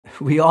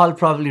We all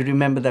probably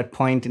remember that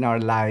point in our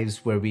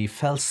lives where we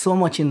fell so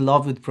much in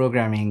love with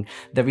programming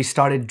that we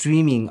started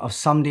dreaming of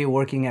someday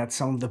working at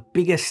some of the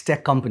biggest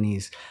tech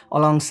companies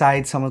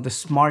alongside some of the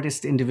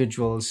smartest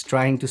individuals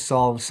trying to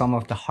solve some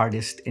of the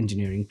hardest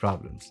engineering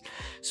problems.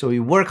 So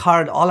we work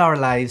hard all our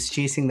lives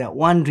chasing that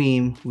one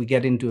dream. We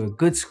get into a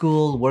good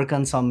school, work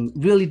on some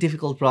really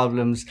difficult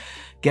problems,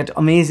 get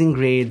amazing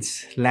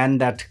grades, land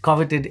that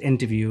coveted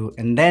interview,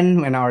 and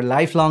then when our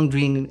lifelong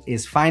dream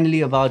is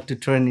finally about to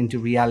turn into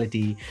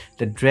reality,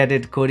 the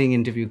dreaded coding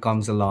interview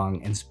comes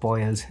along and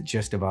spoils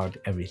just about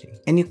everything.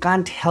 And you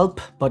can't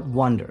help but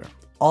wonder,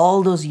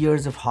 all those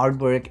years of hard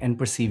work and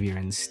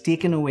perseverance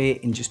taken away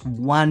in just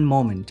one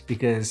moment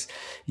because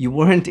you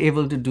weren't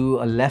able to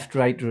do a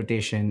left-right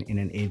rotation in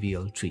an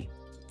AVL tree.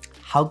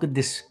 How could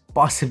this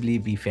possibly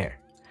be fair?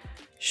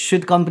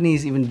 Should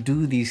companies even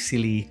do these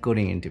silly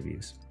coding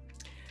interviews?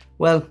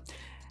 Well,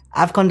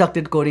 I've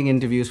conducted coding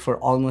interviews for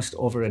almost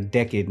over a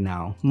decade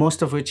now,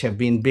 most of which have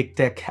been big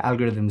tech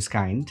algorithms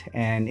kind.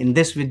 And in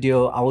this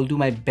video, I will do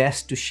my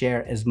best to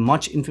share as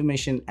much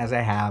information as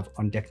I have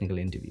on technical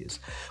interviews.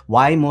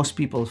 Why most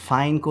people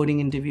find coding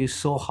interviews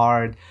so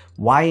hard,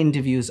 why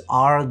interviews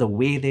are the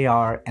way they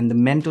are, and the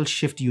mental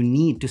shift you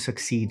need to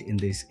succeed in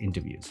these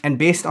interviews. And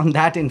based on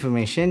that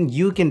information,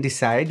 you can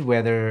decide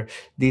whether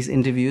these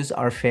interviews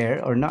are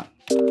fair or not.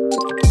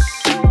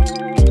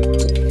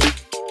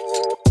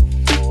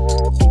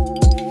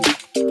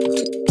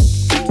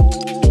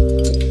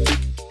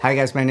 Hi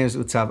guys, my name is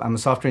Utsav. I'm a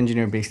software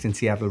engineer based in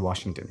Seattle,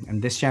 Washington.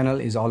 And this channel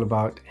is all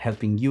about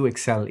helping you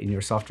excel in your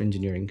software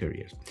engineering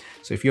career.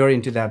 So if you're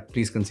into that,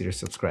 please consider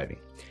subscribing.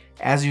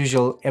 As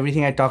usual,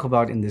 everything I talk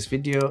about in this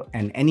video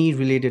and any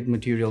related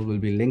material will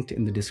be linked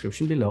in the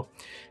description below.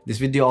 This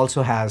video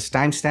also has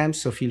timestamps,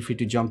 so feel free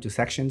to jump to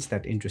sections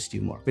that interest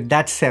you more. With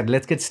that said,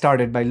 let's get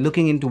started by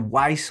looking into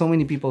why so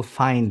many people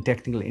find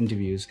technical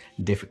interviews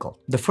difficult.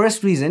 The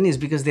first reason is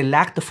because they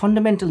lack the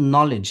fundamental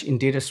knowledge in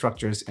data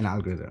structures and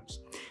algorithms.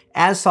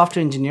 As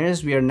software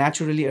engineers, we are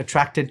naturally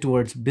attracted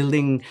towards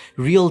building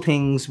real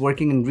things,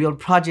 working in real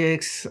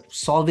projects,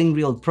 solving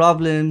real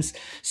problems.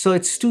 So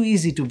it's too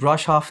easy to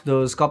brush off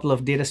those couple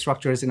of data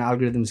structures and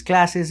algorithms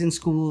classes in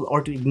school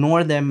or to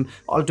ignore them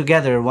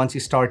altogether once you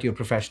start your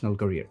professional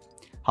career.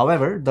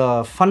 However,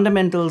 the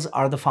fundamentals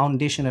are the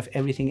foundation of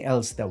everything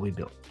else that we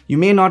build. You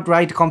may not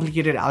write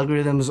complicated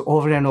algorithms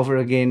over and over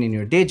again in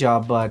your day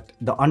job, but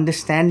the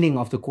understanding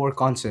of the core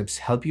concepts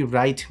help you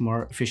write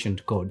more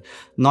efficient code.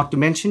 Not to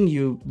mention,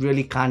 you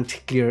really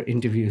can't clear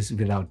interviews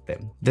without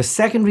them. The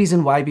second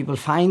reason why people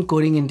find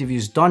coding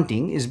interviews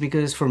daunting is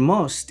because for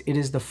most, it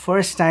is the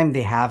first time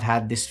they have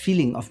had this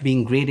feeling of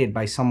being graded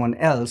by someone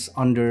else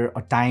under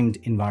a timed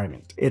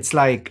environment. It's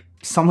like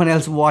someone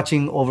else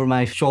watching over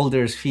my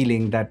shoulders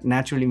feeling that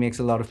naturally makes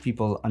a lot of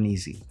people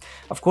uneasy.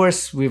 Of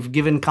course, we've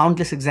given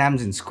countless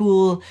exams in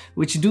school,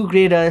 which do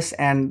grade us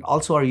and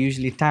also are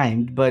usually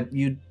timed, but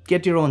you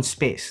get your own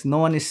space. No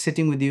one is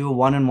sitting with you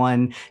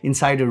one-on-one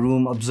inside a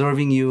room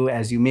observing you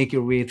as you make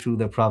your way through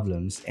the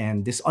problems.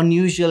 And this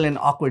unusual and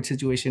awkward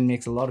situation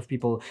makes a lot of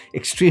people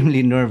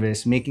extremely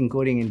nervous, making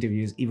coding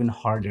interviews even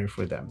harder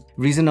for them.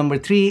 Reason number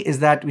 3 is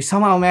that we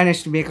somehow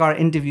managed to make our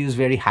interviews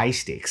very high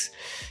stakes.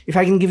 If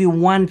I can give you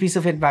one piece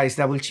of advice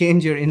that will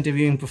change your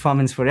interviewing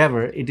performance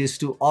forever, it is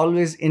to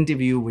always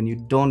interview when you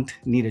don't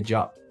need a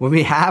job. When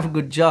we have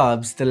good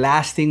jobs, the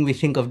last thing we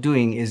think of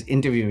doing is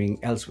interviewing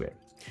elsewhere.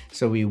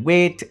 So we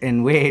wait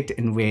and wait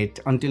and wait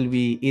until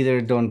we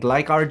either don't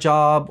like our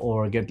job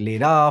or get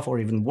laid off, or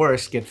even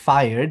worse, get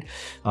fired,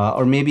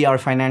 or maybe our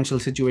financial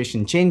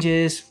situation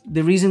changes.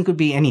 The reason could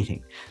be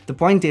anything. The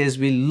point is,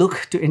 we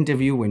look to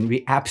interview when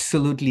we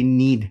absolutely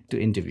need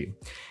to interview.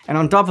 And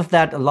on top of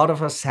that, a lot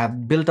of us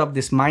have built up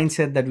this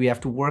mindset that we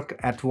have to work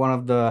at one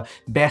of the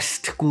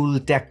best cool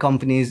tech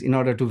companies in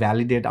order to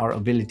validate our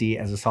ability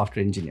as a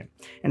software engineer.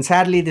 And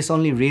sadly, this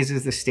only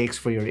raises the stakes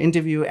for your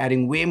interview,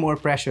 adding way more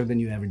pressure than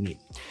you ever need.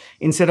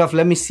 Instead of,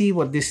 let me see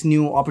what this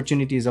new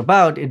opportunity is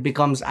about, it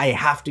becomes, I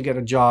have to get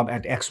a job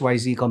at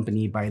XYZ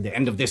company by the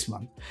end of this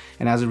month.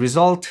 And as a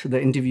result,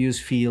 the interviews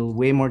feel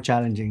way more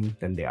challenging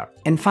than they are.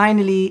 And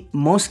finally,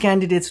 most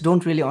candidates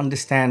don't really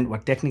understand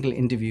what technical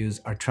interviews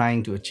are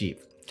trying to achieve.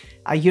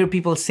 I hear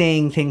people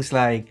saying things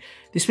like,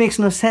 this makes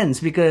no sense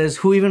because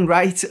who even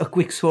writes a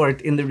quick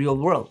sort in the real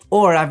world?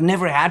 Or I've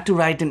never had to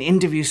write an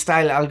interview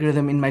style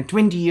algorithm in my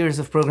 20 years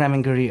of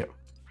programming career.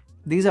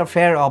 These are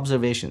fair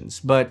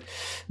observations, but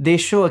they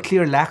show a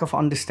clear lack of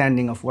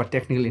understanding of what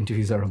technical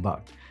interviews are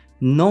about.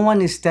 No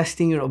one is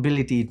testing your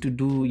ability to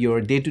do your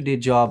day-to-day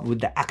job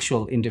with the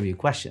actual interview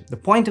question. The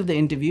point of the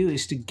interview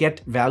is to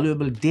get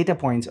valuable data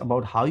points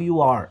about how you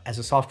are as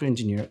a software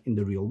engineer in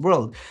the real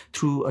world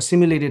through a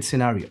simulated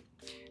scenario.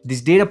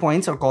 These data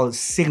points are called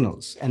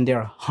signals, and they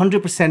are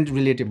 100%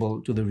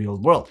 relatable to the real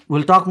world.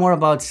 We'll talk more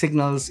about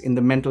signals in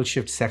the mental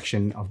shift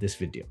section of this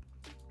video.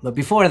 But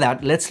before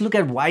that, let's look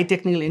at why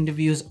technical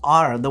interviews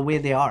are the way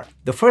they are.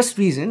 The first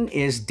reason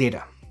is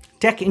data.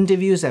 Tech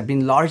interviews have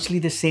been largely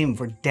the same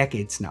for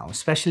decades now,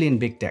 especially in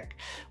big tech.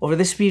 Over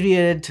this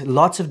period,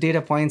 lots of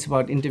data points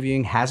about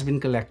interviewing has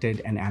been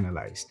collected and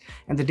analyzed.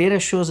 And the data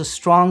shows a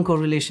strong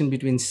correlation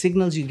between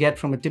signals you get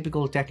from a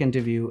typical tech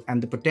interview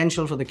and the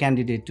potential for the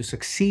candidate to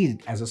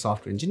succeed as a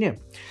software engineer.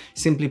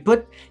 Simply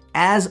put,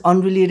 as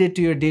unrelated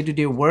to your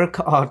day-to-day work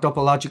or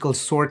topological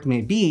sort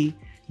may be,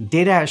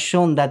 data has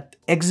shown that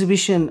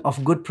exhibition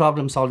of good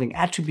problem-solving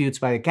attributes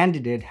by a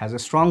candidate has a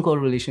strong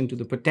correlation to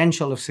the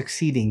potential of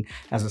succeeding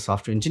as a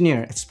software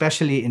engineer,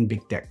 especially in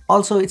big tech.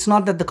 Also, it's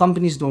not that the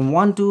companies don't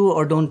want to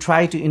or don't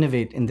try to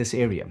innovate in this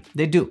area.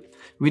 They do.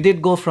 We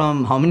did go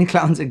from how many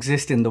clowns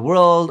exist in the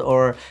world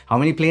or how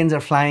many planes are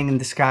flying in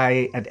the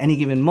sky at any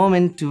given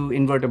moment to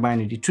invert a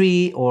binary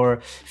tree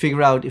or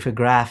figure out if a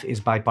graph is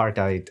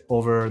bipartite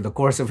over the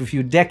course of a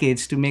few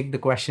decades to make the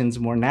questions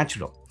more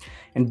natural.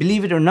 And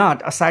believe it or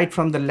not, aside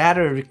from the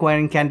latter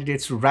requiring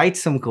candidates to write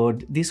some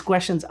code, these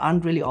questions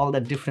aren't really all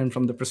that different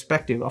from the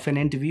perspective of an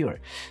interviewer.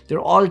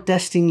 They're all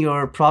testing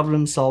your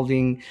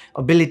problem-solving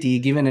ability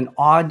given an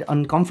odd,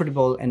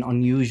 uncomfortable, and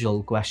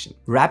unusual question.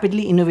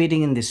 Rapidly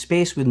innovating in this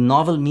space with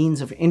novel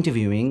means of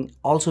interviewing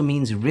also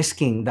means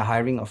risking the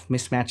hiring of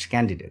mismatched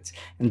candidates,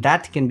 and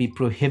that can be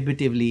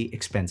prohibitively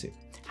expensive.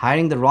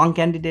 Hiring the wrong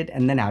candidate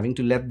and then having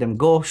to let them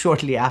go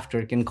shortly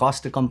after can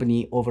cost a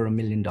company over $1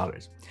 million.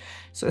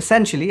 So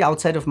essentially,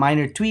 outside of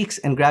minor tweaks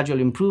and gradual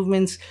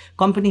improvements,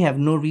 companies have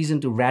no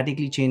reason to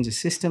radically change a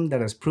system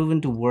that has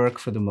proven to work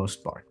for the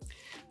most part.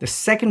 The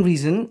second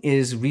reason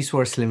is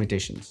resource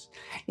limitations.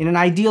 In an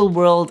ideal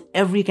world,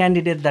 every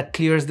candidate that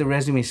clears the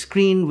resume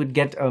screen would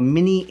get a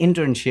mini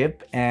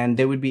internship and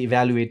they would be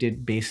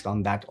evaluated based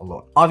on that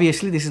alone.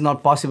 Obviously, this is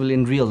not possible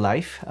in real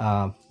life.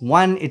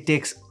 One, it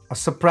takes a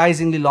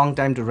surprisingly long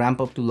time to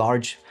ramp up to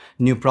large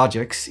new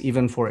projects,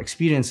 even for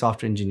experienced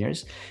software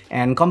engineers.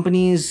 And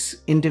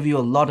companies interview a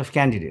lot of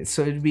candidates,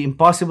 so it would be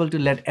impossible to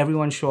let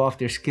everyone show off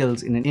their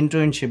skills in an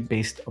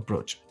internship-based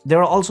approach. There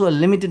are also a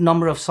limited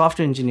number of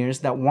software engineers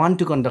that want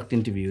to conduct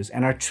interviews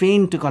and are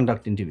trained to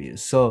conduct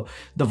interviews. So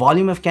the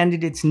volume of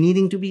candidates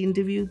needing to be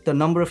interviewed, the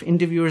number of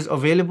interviewers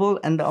available,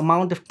 and the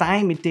amount of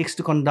time it takes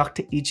to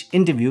conduct each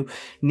interview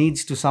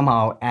needs to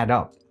somehow add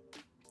up.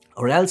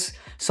 Or else,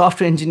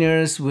 software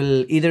engineers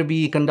will either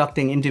be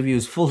conducting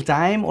interviews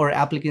full-time or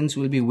applicants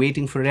will be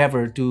waiting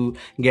forever to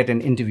get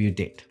an interview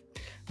date.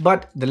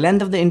 But the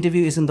length of the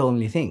interview isn't the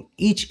only thing.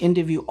 Each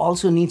interview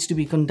also needs to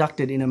be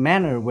conducted in a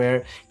manner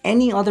where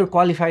any other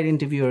qualified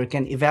interviewer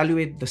can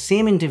evaluate the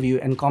same interview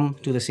and come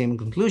to the same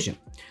conclusion.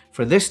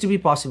 For this to be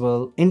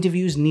possible,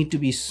 interviews need to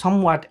be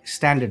somewhat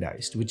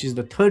standardized, which is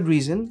the third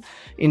reason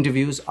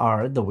interviews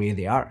are the way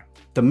they are.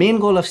 The main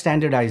goal of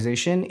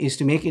standardization is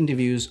to make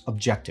interviews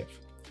objective.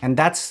 And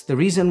that's the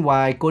reason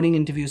why coding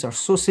interviews are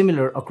so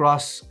similar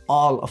across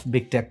all of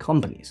big tech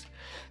companies.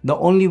 The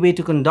only way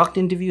to conduct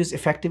interviews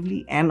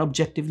effectively and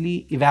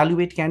objectively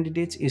evaluate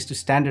candidates is to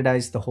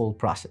standardize the whole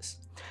process.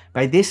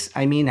 By this,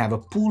 I mean have a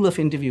pool of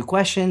interview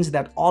questions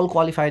that all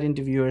qualified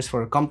interviewers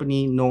for a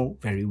company know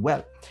very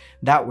well.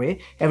 That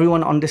way,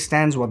 everyone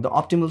understands what the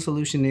optimal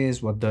solution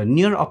is, what the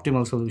near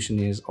optimal solution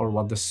is, or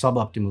what the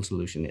suboptimal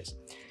solution is.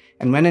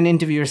 And when an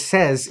interviewer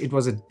says it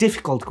was a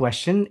difficult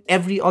question,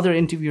 every other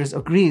interviewer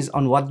agrees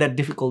on what that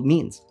difficult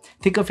means.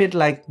 Think of it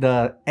like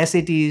the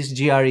SATs,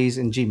 GREs,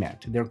 and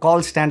GMAT. They're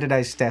called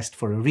standardized tests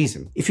for a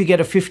reason. If you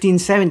get a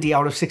 1570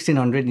 out of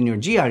 1600 in your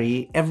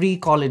GRE, every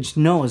college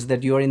knows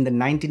that you're in the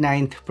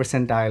 99th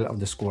percentile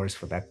of the scores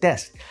for that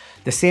test.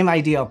 The same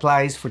idea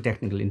applies for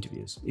technical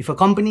interviews. If a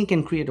company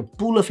can create a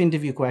pool of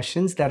interview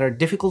questions that are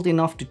difficult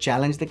enough to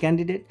challenge the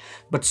candidate,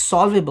 but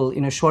solvable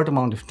in a short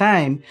amount of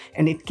time,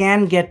 and it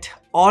can get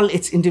all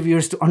its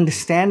interviewers to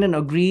understand and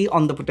agree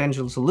on the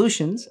potential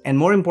solutions, and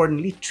more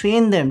importantly,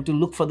 train them to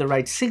look for the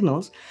right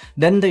signals,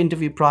 then the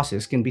interview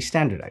process can be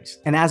standardized.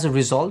 And as a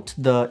result,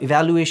 the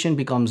evaluation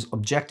becomes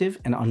objective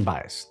and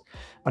unbiased.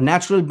 A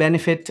natural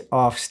benefit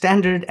of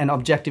standard and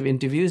objective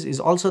interviews is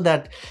also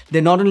that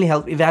they not only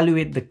help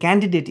evaluate the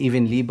candidate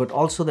evenly, but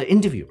also the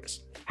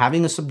interviewers.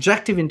 Having a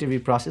subjective interview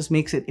process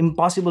makes it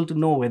impossible to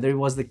know whether it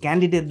was the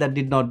candidate that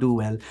did not do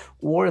well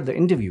or the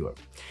interviewer.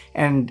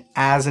 And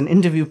as an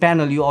interview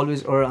panel, you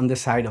always err on the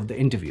side of the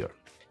interviewer.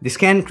 This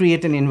can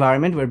create an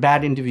environment where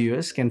bad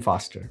interviewers can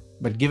foster.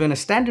 But given a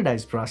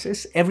standardized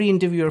process, every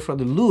interviewer for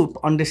the loop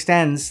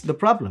understands the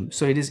problem,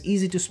 so it is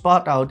easy to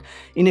spot out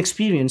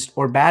inexperienced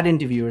or bad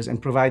interviewers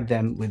and provide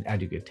them with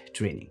adequate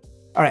training.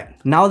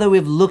 Alright, now that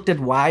we've looked at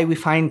why we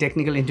find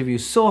technical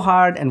interviews so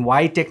hard and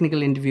why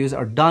technical interviews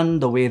are done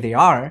the way they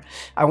are,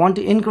 I want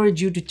to encourage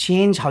you to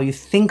change how you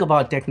think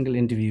about technical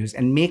interviews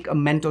and make a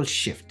mental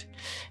shift.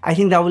 I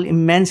think that will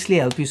immensely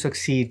help you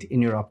succeed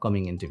in your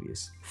upcoming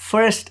interviews.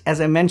 First,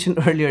 as I mentioned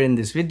earlier in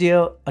this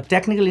video, a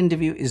technical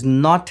interview is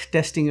not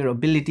testing your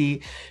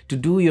ability to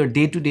do your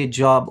day-to-day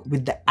job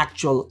with the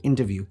actual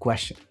interview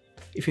question.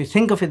 If you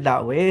think of it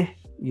that way,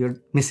 you're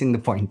missing the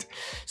point.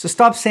 So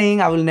stop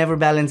saying I will never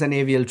balance an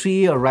AVL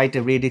tree or write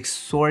a radix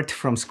sort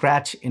from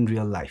scratch in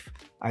real life.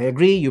 I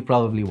agree, you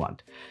probably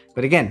won't.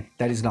 But again,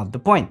 that is not the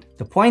point.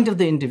 The point of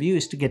the interview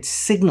is to get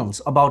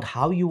signals about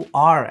how you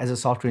are as a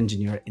software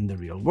engineer in the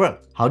real world.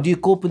 How do you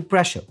cope with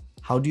pressure?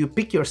 How do you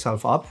pick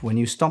yourself up when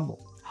you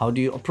stumble? How do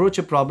you approach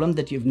a problem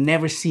that you've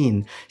never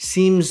seen,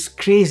 seems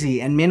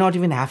crazy, and may not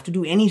even have to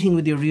do anything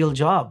with your real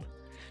job?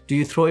 Do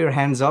you throw your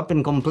hands up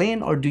and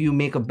complain, or do you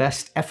make a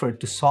best effort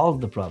to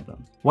solve the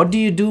problem? What do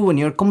you do when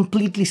you're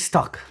completely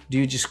stuck? Do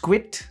you just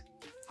quit?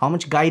 How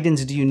much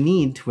guidance do you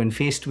need when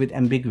faced with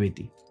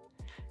ambiguity?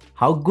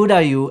 How good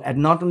are you at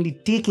not only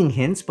taking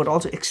hints, but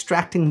also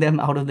extracting them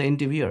out of the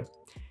interviewer?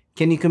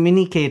 Can you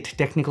communicate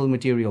technical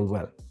material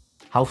well?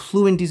 How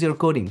fluent is your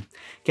coding?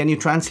 Can you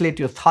translate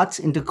your thoughts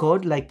into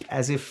code like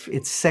as if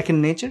it's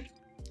second nature?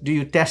 Do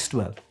you test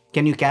well?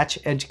 Can you catch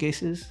edge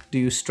cases? Do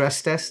you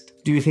stress test?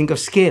 Do you think of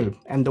scale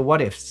and the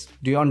what ifs?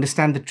 Do you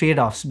understand the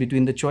trade-offs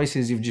between the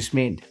choices you've just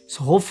made?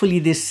 So hopefully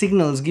these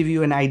signals give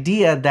you an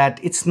idea that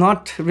it's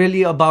not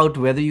really about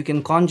whether you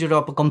can conjure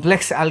up a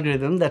complex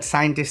algorithm that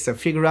scientists have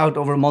figured out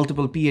over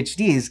multiple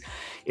PhDs.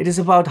 It is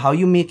about how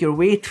you make your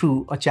way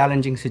through a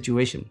challenging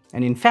situation.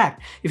 And in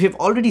fact, if you've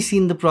already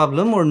seen the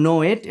problem or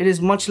know it, it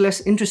is much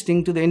less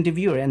interesting to the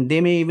interviewer, and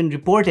they may even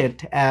report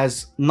it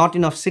as not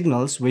enough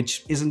signals,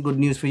 which isn't good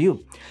news for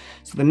you.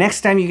 So the next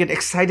time you get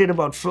excited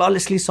about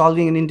flawlessly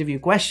solving an interview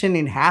question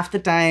in half the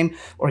time,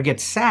 or get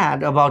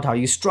sad about how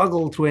you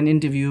struggled through an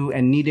interview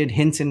and needed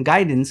hints and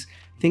guidance,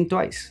 think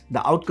twice.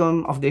 The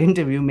outcome of the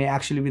interview may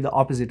actually be the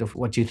opposite of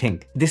what you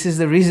think. This is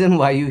the reason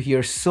why you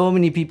hear so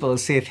many people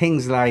say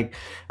things like,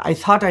 I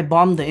thought I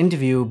bombed the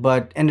interview,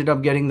 but ended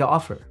up getting the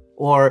offer.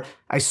 Or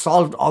I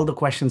solved all the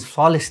questions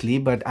flawlessly,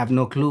 but I have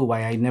no clue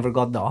why I never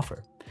got the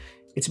offer.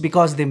 It's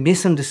because they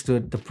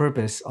misunderstood the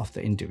purpose of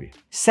the interview.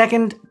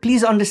 Second,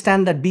 please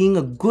understand that being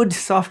a good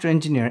software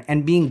engineer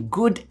and being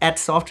good at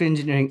software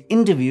engineering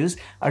interviews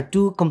are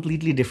two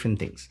completely different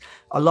things.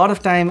 A lot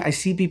of time I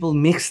see people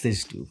mix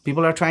these two.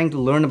 People are trying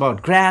to learn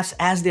about graphs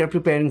as they are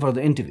preparing for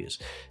the interviews.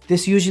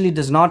 This usually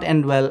does not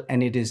end well,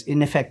 and it is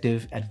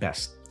ineffective at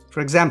best. For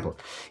example,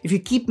 if you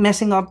keep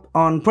messing up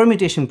on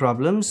permutation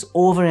problems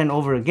over and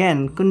over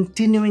again,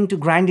 continuing to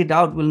grind it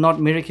out will not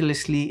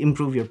miraculously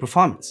improve your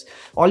performance.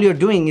 All you're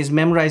doing is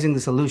memorizing the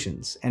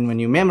solutions. And when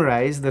you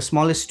memorize the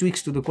smallest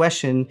tweaks to the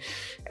question,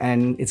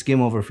 and it's game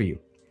over for you.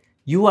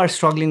 You are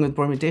struggling with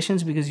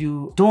permutations because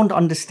you don't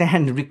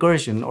understand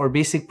recursion or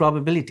basic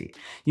probability.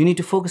 You need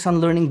to focus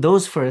on learning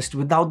those first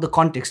without the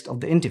context of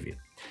the interview.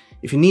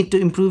 If you need to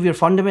improve your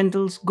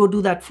fundamentals, go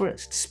do that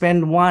first.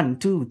 Spend 1,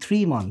 2,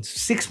 3 months,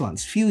 6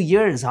 months, few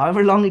years,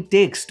 however long it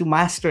takes to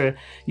master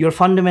your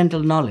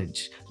fundamental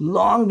knowledge,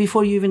 long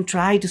before you even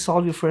try to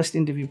solve your first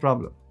interview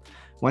problem.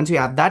 Once you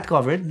have that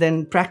covered,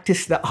 then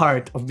practice the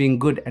art of being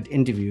good at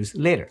interviews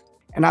later.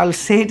 And I'll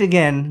say it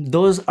again,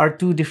 those are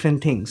two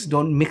different things.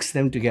 Don't mix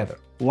them together.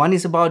 One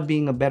is about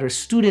being a better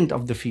student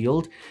of the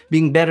field,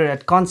 being better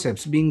at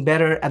concepts, being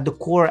better at the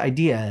core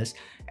ideas,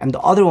 and the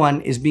other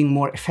one is being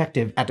more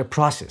effective at a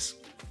process.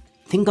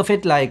 Think of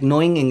it like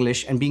knowing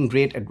English and being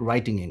great at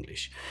writing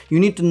English.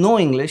 You need to know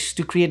English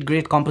to create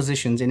great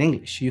compositions in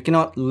English. You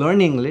cannot learn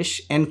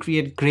English and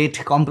create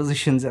great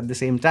compositions at the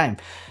same time.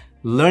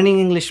 Learning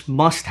English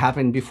must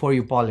happen before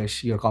you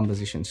polish your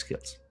composition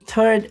skills.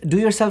 Third, do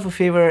yourself a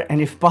favor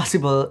and if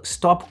possible,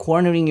 stop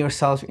cornering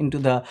yourself into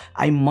the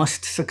I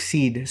must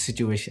succeed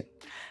situation.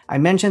 I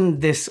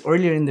mentioned this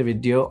earlier in the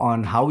video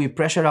on how we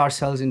pressure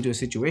ourselves into a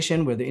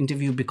situation where the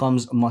interview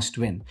becomes a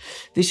must-win.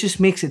 This just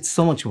makes it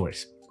so much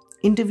worse.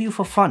 Interview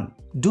for fun.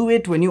 Do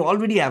it when you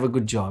already have a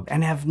good job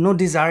and have no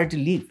desire to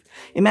leave.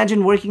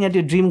 Imagine working at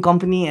your dream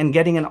company and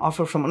getting an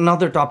offer from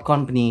another top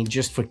company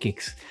just for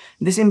kicks.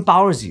 This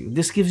empowers you.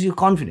 This gives you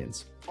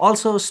confidence.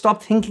 Also,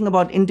 stop thinking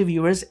about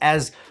interviewers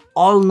as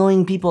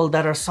all-knowing people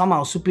that are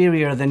somehow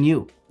superior than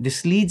you.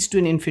 This leads to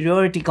an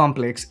inferiority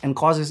complex and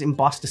causes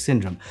imposter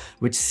syndrome,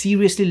 which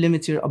seriously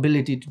limits your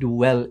ability to do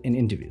well in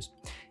interviews.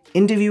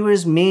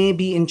 Interviewers may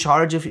be in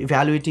charge of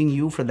evaluating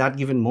you for that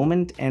given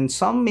moment, and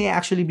some may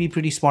actually be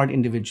pretty smart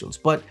individuals,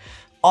 but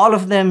all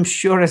of them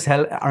sure as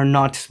hell are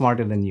not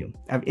smarter than you.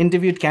 I've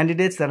interviewed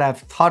candidates that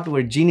I've thought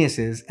were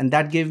geniuses, and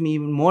that gave me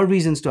even more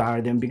reasons to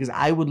hire them because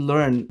I would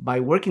learn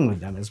by working with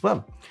them as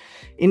well.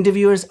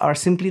 Interviewers are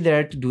simply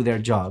there to do their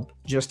job,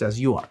 just as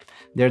you are.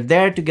 They're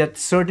there to get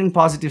certain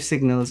positive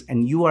signals,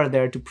 and you are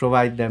there to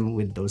provide them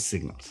with those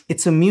signals.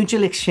 It's a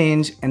mutual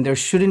exchange, and there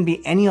shouldn't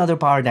be any other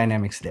power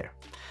dynamics there.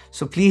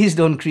 So please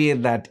don't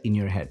create that in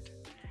your head.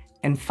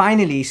 And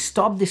finally,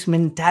 stop this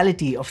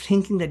mentality of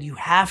thinking that you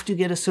have to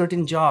get a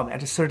certain job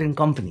at a certain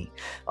company.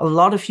 A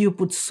lot of you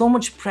put so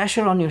much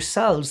pressure on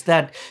yourselves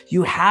that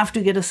you have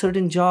to get a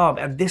certain job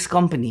at this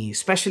company,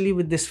 especially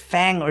with this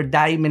fang or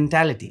die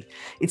mentality.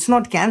 It's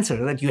not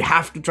cancer that you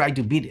have to try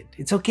to beat it.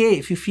 It's okay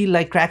if you feel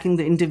like cracking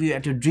the interview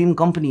at your dream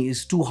company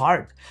is too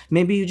hard.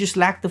 Maybe you just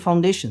lack the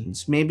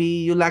foundations. Maybe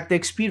you lack the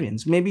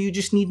experience. Maybe you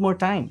just need more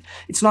time.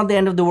 It's not the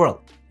end of the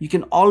world. You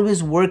can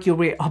always work your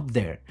way up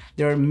there.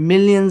 There are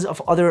millions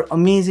of other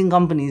amazing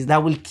companies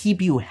that will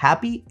keep you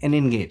happy and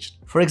engaged.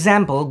 For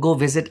example, go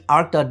visit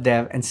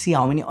arc.dev and see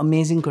how many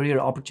amazing career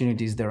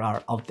opportunities there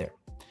are out there.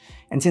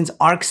 And since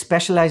ARC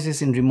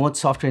specializes in remote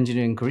software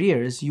engineering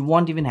careers, you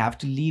won't even have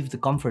to leave the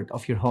comfort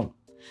of your home.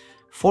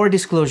 For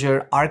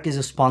disclosure, ARC is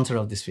a sponsor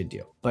of this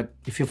video, but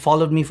if you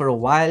followed me for a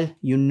while,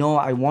 you know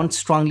I won't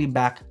strongly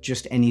back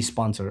just any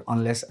sponsor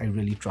unless I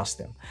really trust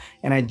them.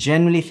 And I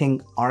genuinely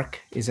think ARC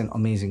is an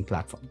amazing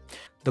platform.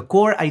 The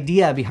core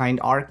idea behind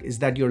ARC is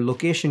that your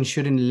location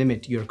shouldn't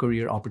limit your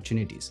career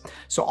opportunities.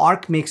 So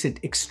ARC makes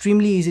it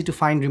extremely easy to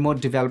find remote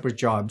developer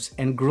jobs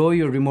and grow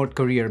your remote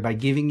career by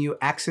giving you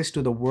access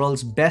to the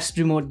world's best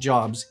remote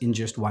jobs in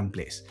just one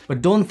place.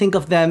 But don't think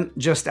of them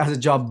just as a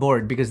job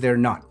board, because they're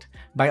not.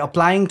 By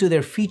applying to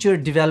their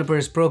featured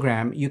developers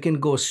program, you can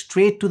go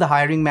straight to the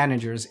hiring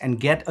managers and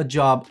get a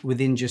job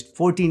within just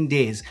 14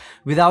 days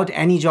without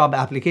any job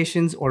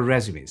applications or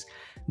resumes.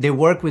 They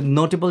work with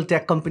notable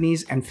tech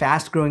companies and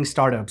fast-growing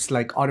startups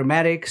like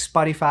Automatic,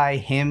 Spotify,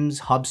 Hims,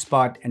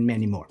 HubSpot, and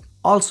many more.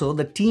 Also,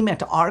 the team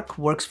at ARC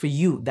works for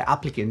you, the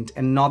applicant,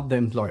 and not the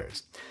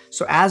employers.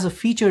 So as a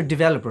featured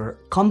developer,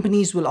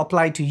 companies will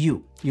apply to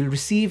you. You'll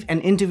receive an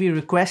interview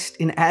request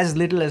in as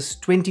little as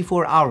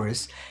 24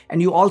 hours,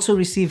 and you also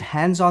receive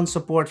hands-on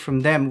support from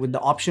them with the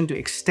option to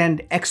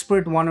extend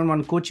expert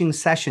one-on-one coaching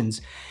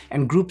sessions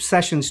and group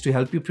sessions to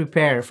help you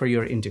prepare for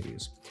your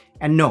interviews.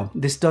 And no,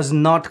 this does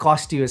not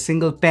cost you a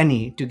single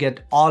penny to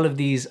get all of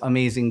these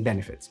amazing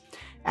benefits.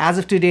 As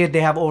of today,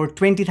 they have over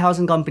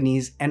 20,000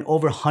 companies and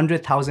over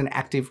 100,000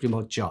 active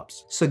remote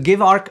jobs. So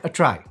give ARC a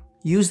try.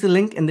 Use the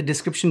link in the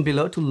description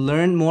below to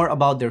learn more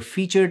about their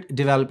featured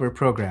developer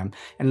program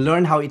and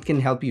learn how it can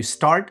help you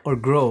start or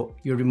grow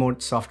your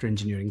remote software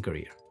engineering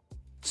career.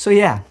 So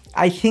yeah,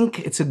 I think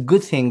it's a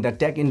good thing that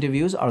tech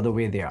interviews are the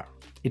way they are.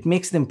 It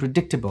makes them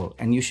predictable,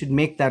 and you should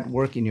make that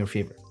work in your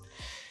favor.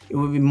 It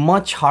would be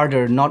much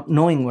harder not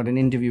knowing what an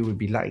interview would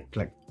be like.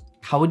 Like,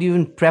 how would you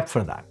even prep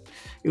for that?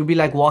 It would be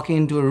like walking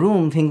into a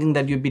room thinking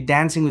that you'd be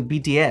dancing with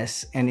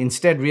BTS and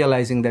instead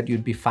realizing that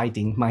you'd be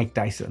fighting Mike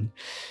Tyson.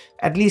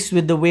 At least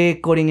with the way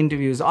coding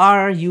interviews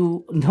are,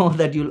 you know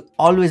that you'll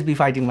always be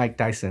fighting Mike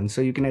Tyson,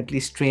 so you can at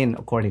least train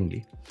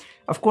accordingly.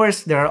 Of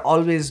course, there are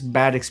always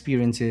bad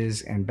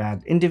experiences and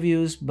bad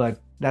interviews,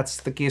 but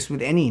that's the case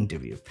with any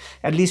interview.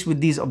 At least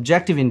with these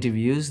objective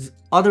interviews,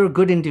 other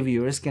good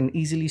interviewers can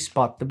easily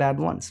spot the bad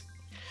ones.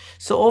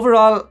 So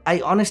overall,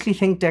 I honestly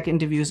think tech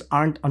interviews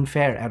aren't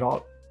unfair at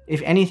all.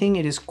 If anything,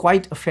 it is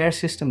quite a fair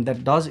system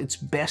that does its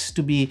best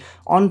to be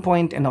on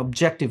point and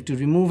objective to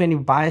remove any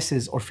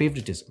biases or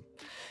favoritism.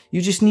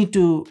 You just need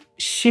to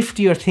shift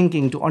your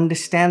thinking to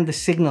understand the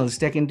signals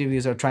tech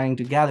interviews are trying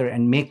to gather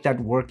and make that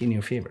work in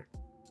your favor.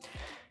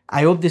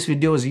 I hope this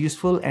video was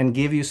useful and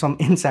gave you some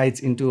insights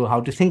into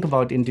how to think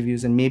about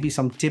interviews and maybe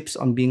some tips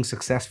on being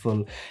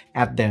successful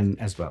at them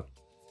as well.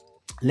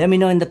 Let me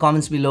know in the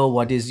comments below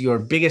what is your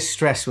biggest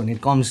stress when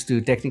it comes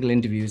to technical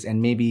interviews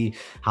and maybe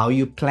how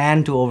you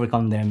plan to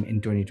overcome them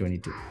in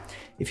 2022.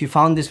 If you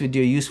found this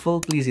video useful,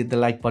 please hit the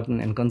like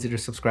button and consider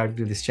subscribing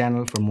to this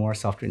channel for more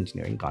software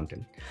engineering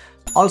content.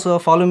 Also,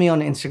 follow me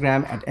on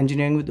Instagram at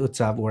Engineering with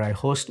Utsav, where I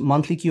host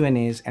monthly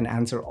Q&As and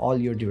answer all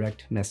your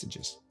direct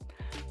messages.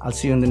 I'll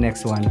see you in the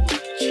next one.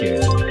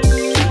 Cheers.